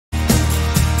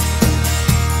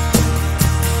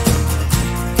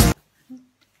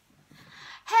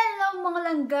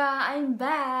palangga, I'm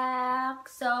back!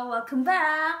 So, welcome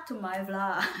back to my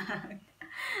vlog!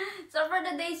 So, for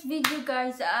today's video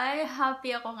guys, ay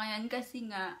happy ako ngayon kasi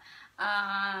nga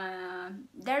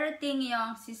darating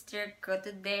yung sister ko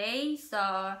today. So,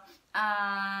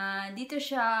 dito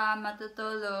siya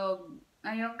matutulog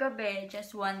ngayong gabi,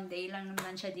 just one day lang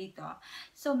naman siya dito.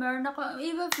 So, meron ako,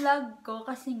 i-vlog ko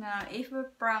kasi nga,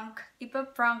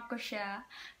 ipa-prank ko siya.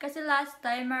 Kasi last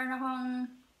time,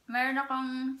 meron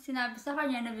akong sinabi sa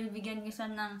kanya na bibigyan ko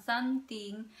siya ng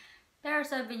something. Pero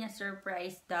sabi niya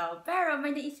surprise daw. Pero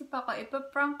may naisip ako,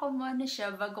 ipa-prank ko muna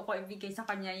siya bago ko ibigay sa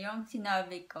kanya yung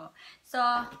sinabi ko. So,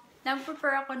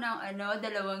 nag-prepare ako ng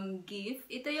dalawang gift.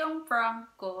 Ito yung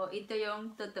prank ko. Ito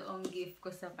yung totoong gift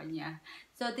ko sa kanya.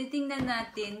 So, titingnan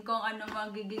natin kung ano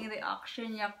magiging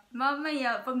reaction niya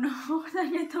mamaya pag nakukita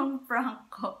niya itong prank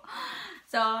ko.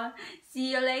 So,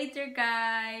 see you later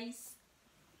guys!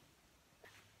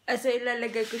 So,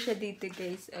 ilalagay ko siya dito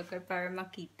guys. Okay, para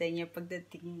makita niya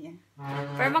pagdating niya.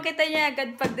 Para makita niya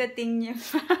agad pagdating niya.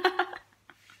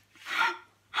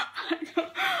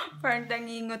 Parang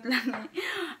tangingot lang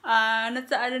eh.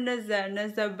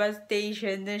 Nasa bus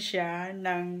station na siya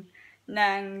ng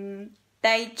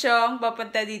Taichung.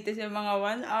 Papunta dito sa mga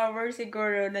 1 hour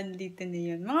siguro nandito na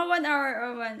yun. Mga 1 hour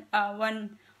or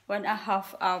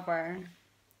 1.5 hour.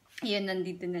 Yun,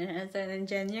 nandito na siya. So,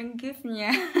 nandyan yung gift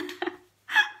niya.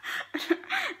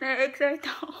 Na-excite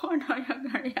ako na yung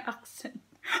reaction.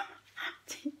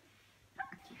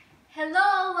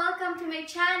 Hello! Welcome to my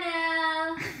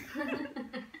channel!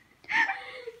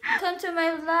 Welcome to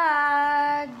my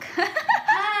vlog!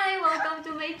 Hi! Welcome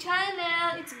to my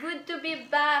channel! It's good to be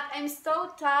back. I'm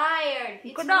so tired.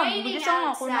 It's raining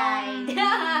outside.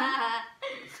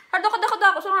 Kada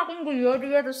ako sa aking gulo.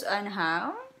 Terus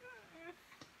how?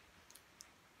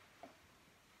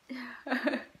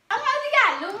 Ang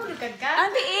regalo mo, Rikagka?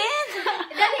 Ang diin!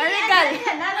 Dali,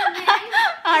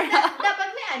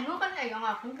 dapat may kan ayong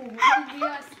akong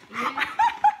bubuyas.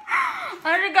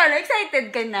 Ang regalo, excited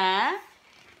ka na?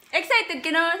 Excited ka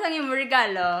na sa iyong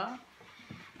regalo?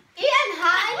 Iyan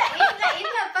ha! Lain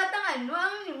na patang ang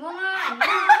mga ang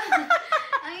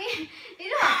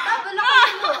tabala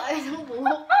ko ay ang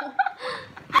buhok ko.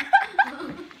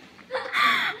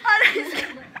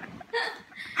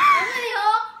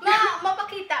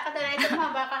 Mapakita ka talaga ito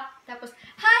mahaba ka. Tapos,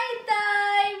 hi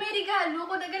Tay! May regalo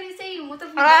ko na galing sa iyo mo.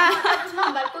 Tapos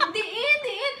mahaba ko. Diin!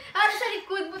 Ano sa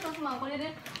likod mo? Tapos mahaba ko na rin.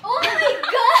 Oh my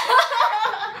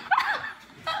God!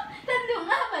 Tando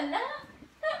nga pala.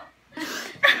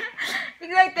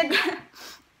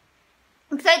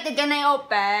 Excited ka na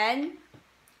i-open?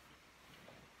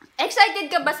 Excited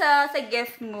ka ba sa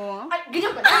gift mo? Ay,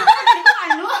 ganyan ba na?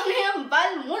 Ano ang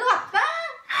niyambal mo? Luwat pa!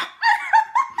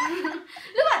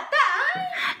 Luwat ta,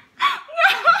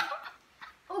 ay!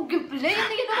 Oh, gimple.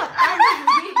 Hindi ka luwat ta.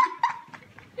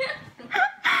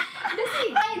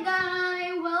 Hi,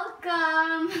 guys!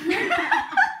 Welcome!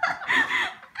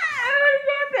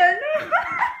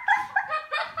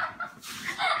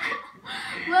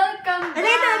 Welcome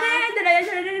back!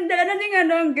 Dala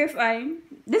natin ang gift ay.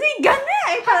 Dasi gana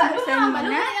ay para sa mo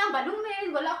na. Balong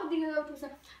wala ko din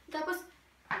tapos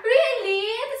really?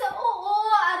 Tapos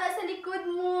oo, ara sa likod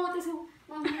mo. Tapos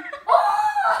oh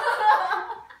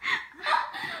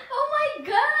my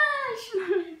gosh!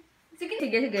 Sige.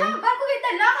 Bago kita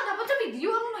lang dapat sa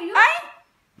video ano yun? Ay!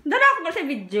 Dala ako ba sa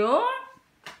video?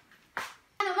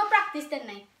 Ano, ma-practice din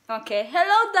na eh. Okay.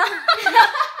 Hello da.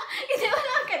 Kasi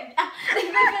wala ka na.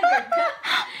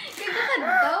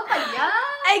 Kagkakadaw kaya?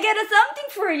 I got something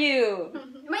for you.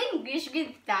 May English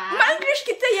kita? Ma-English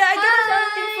kita ya. I got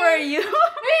something for you.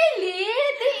 Really?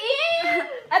 Diin?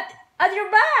 At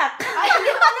your back. Ay,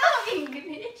 hindi mo na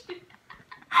mag-English.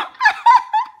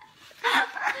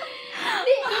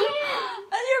 Diin?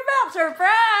 At your back.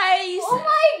 Surprise. Oh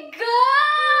my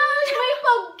gosh! May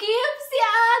pag-gift si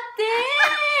ate!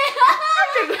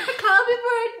 Happy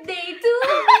birthday to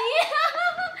me!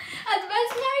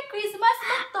 Advance Merry Christmas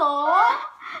na to?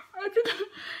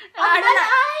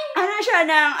 Ano siya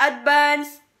ng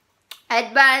advance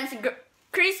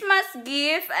Christmas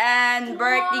gift and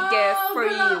birthday gift for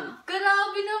you.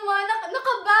 Grabe naman.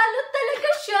 Nakabalot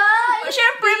talaga siya.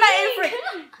 Siyempre, ma-effort.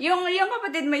 Yung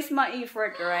kapatid may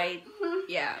ma-effort, right?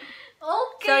 Yeah.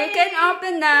 Okay. So, you can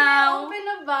open now. Open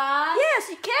na ba? Yes,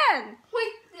 you can.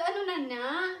 Wait, ano na?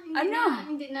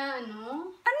 Hindi na. Ano?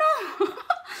 Ano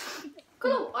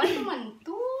naman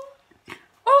to?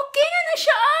 Okay na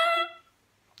siya.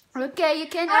 Okay, you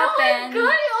can open. Oh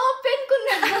my God, open ko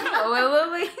na.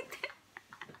 Wait.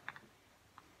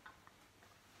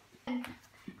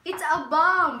 It's a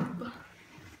bomb.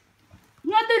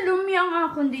 Nga, dumi ang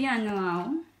akong diyan, wow.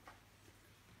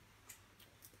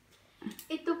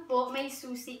 ito po, may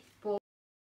susi po.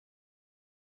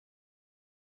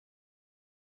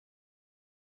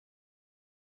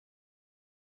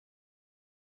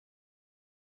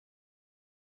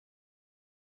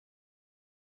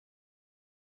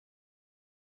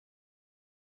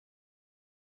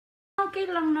 Okay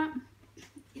lang na.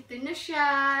 Ito na siya.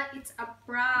 It's a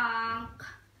prank.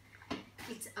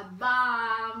 It's a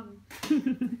bomb.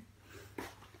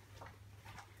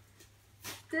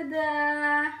 Tada!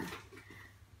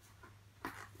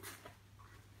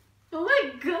 Oh my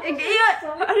God!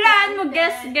 Hulaan mo,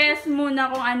 guess muna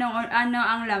kung ano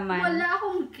ang laman. Wala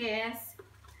akong guess.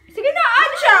 Sige na,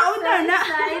 siya! Una na!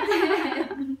 Excited.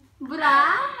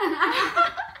 Bra?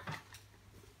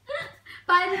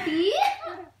 Panty?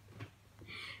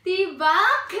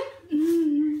 Tibak?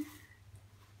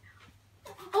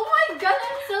 Oh my God,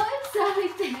 I'm so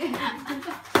excited.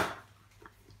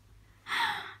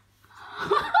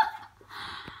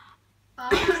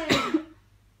 Ay.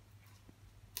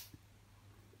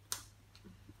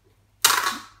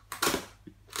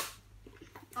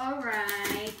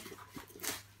 Alright.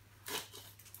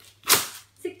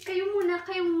 Sige, kayo muna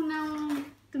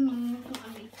tumingin kung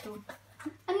ano ito.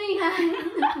 Ano yan?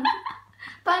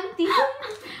 Panty?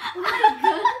 Oh my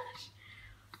gosh!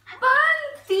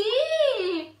 Panty!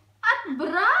 At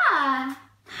bra!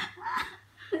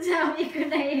 Sabi ko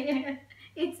na yun.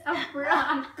 It's a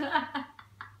prank.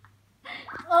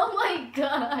 Oh my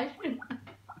gosh!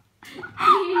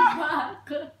 Tibak!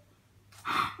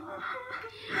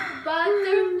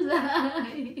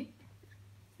 Butterfly!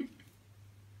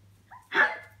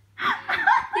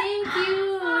 Thank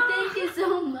you! Thank you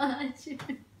so much!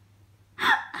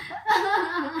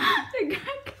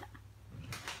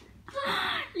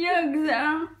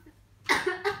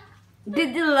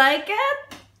 Did you like it?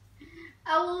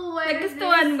 I will wear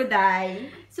Nagustuhan mo, Day?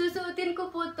 Susuotin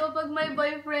ko po to pag may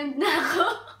boyfriend na ako.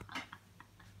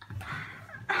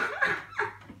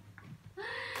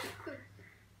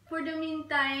 For the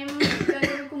meantime,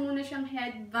 gagawin ko muna siyang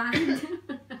headband.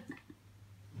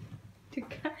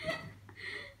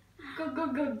 Go, go,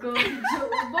 go, go.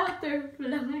 Joe,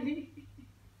 butterfly.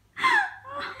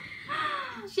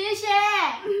 Sheshe!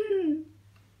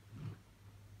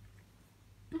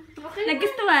 Okay.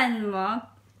 Nagustuhan mo?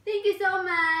 Thank you so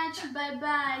much.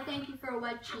 Bye-bye. Thank you for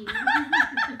watching.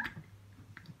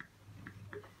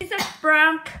 It's a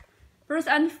prank. First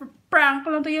and prank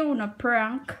lang to yung una.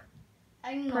 Prank.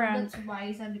 I know, Prank. that's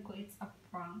why sabi ko it's a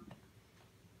prank.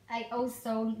 I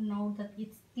also know that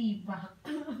it's tibak.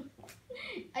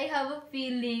 I have a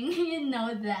feeling you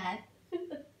know that.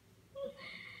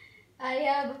 I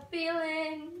have a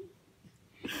feeling.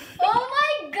 Oh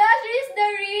my gosh, it's the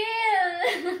real!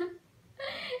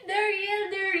 The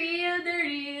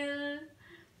real.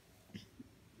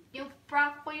 Yung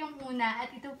prank po yung una at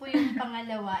ito po yung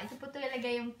pangalawa. Ito po talaga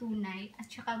yung tunay at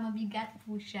saka mabigat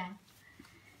po siya.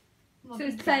 So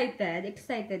excited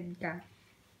ka.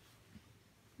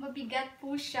 Mabigat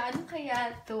po siya. Ano kaya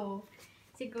to?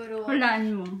 Siguro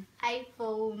Hulaan mo.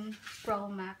 iPhone Pro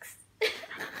Max.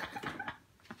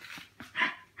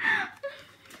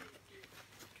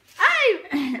 Ay!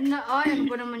 Ano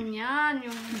ko naman yan?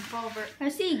 Yung cover.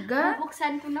 Siga.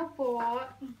 Bubuksan ko na po.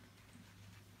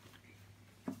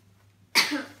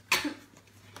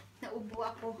 Naubo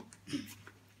ako.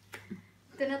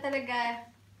 Ito na talaga.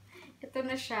 Ito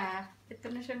na siya. Ito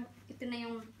na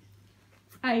yung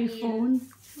iPhone.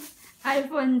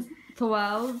 iPhone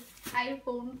 12.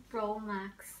 iPhone Pro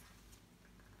Max.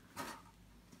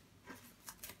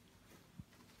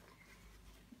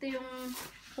 Ito yung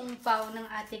pungpaw ng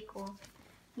ate ko.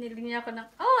 Nilinya ko ng,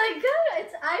 oh my God!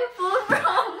 It's iPhone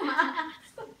Pro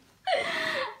Max!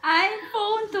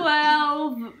 iPhone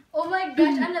 12. Oh my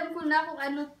gosh! Alam ko na kung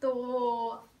ano to.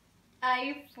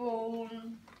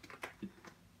 iPhone.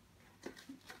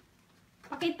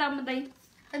 Pakita mo, Day.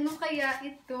 Ano kaya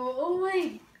ito? Oh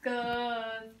my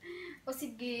God! O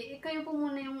sige, ikaw po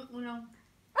muna yung unang...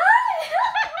 Ay!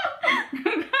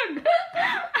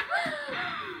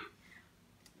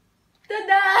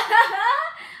 Tada!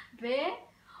 Be?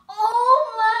 Oh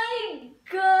my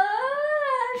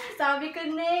gosh! Sabi ko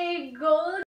na eh,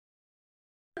 gold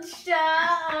siya.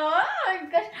 Oh my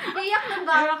gosh! Iyak na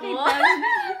ba ako?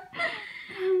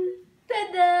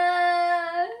 Tada!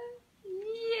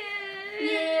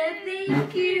 Yeah,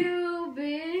 thank you,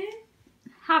 be.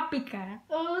 Happy ka?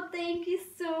 Oh, thank you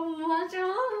so much.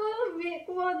 Oh, be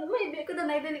ko. May be ko na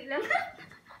dali lang.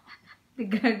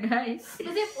 Tiga, guys.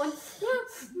 Kasi on.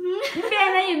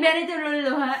 Yung bena ito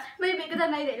luluha. May be ko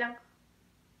na dali lang.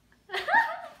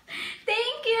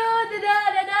 Thank you. Da da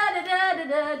da da da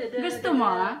da da da. Gusto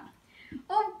mo?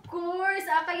 Of course.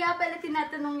 Kaya pala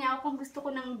tinatanong niya ako kung gusto ko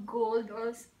ng gold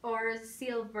or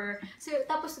silver. So,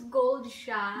 tapos gold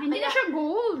siya. Hindi na siya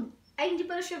gold. Ay, hindi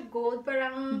pala siya gold.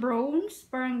 Parang... Bronze?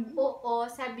 Parang... Oo,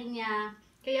 sabi niya.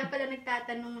 Kaya pala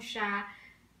nagtatanong siya.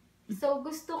 So,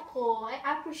 gusto ko. I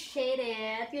appreciate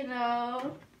it, you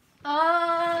know.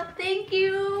 Oh, thank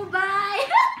you. Bye.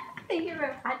 Thank you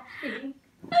for watching.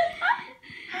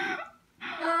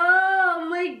 Oh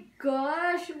my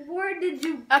gosh. Where did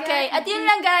you get Okay, at yun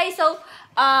lang guys. So,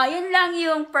 yun lang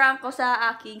yung prank ko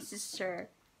sa aking sister.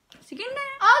 Sige na.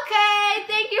 Okay,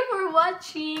 thank you for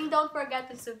watching. Don't forget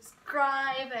to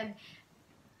subscribe and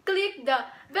click the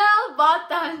bell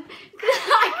button.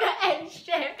 Like and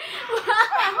share.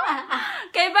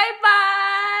 Okay,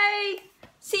 bye-bye!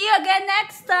 See you again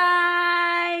next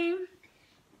time!